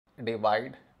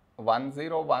divide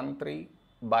 1013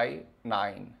 by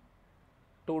 9.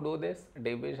 To do this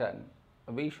division,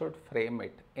 we should frame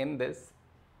it in this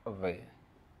way.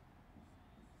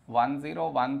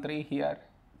 1013 here,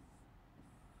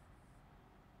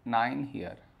 9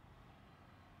 here.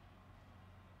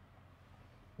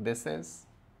 This is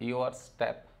your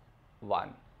step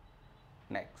 1.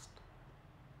 Next,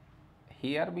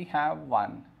 here we have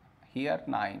 1, here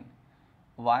 9,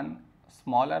 1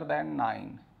 smaller than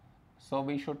 9. So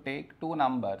we should take two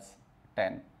numbers,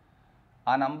 10.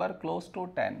 A number close to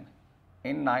 10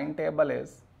 in 9 table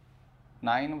is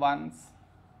 9 ones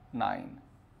 9.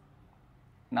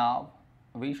 Now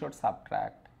we should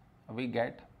subtract, we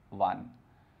get 1.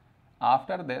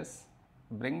 After this,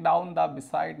 bring down the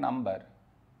beside number,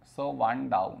 so 1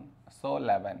 down, so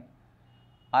 11.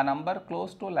 A number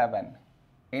close to 11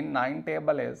 in 9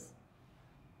 table is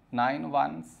 9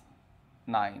 ones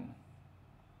 9.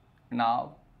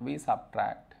 Now we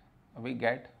subtract, we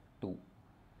get 2.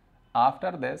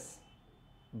 After this,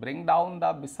 bring down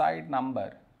the beside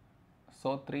number,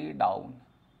 so 3 down,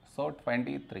 so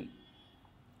 23.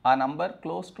 A number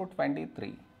close to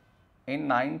 23 in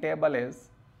 9 table is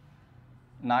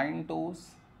 9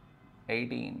 twos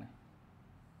 18.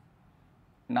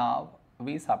 Now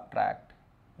we subtract,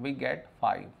 we get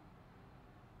 5.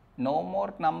 No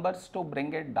more numbers to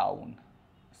bring it down,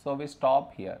 so we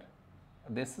stop here.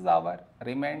 This is our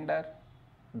remainder,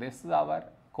 this is our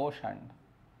quotient.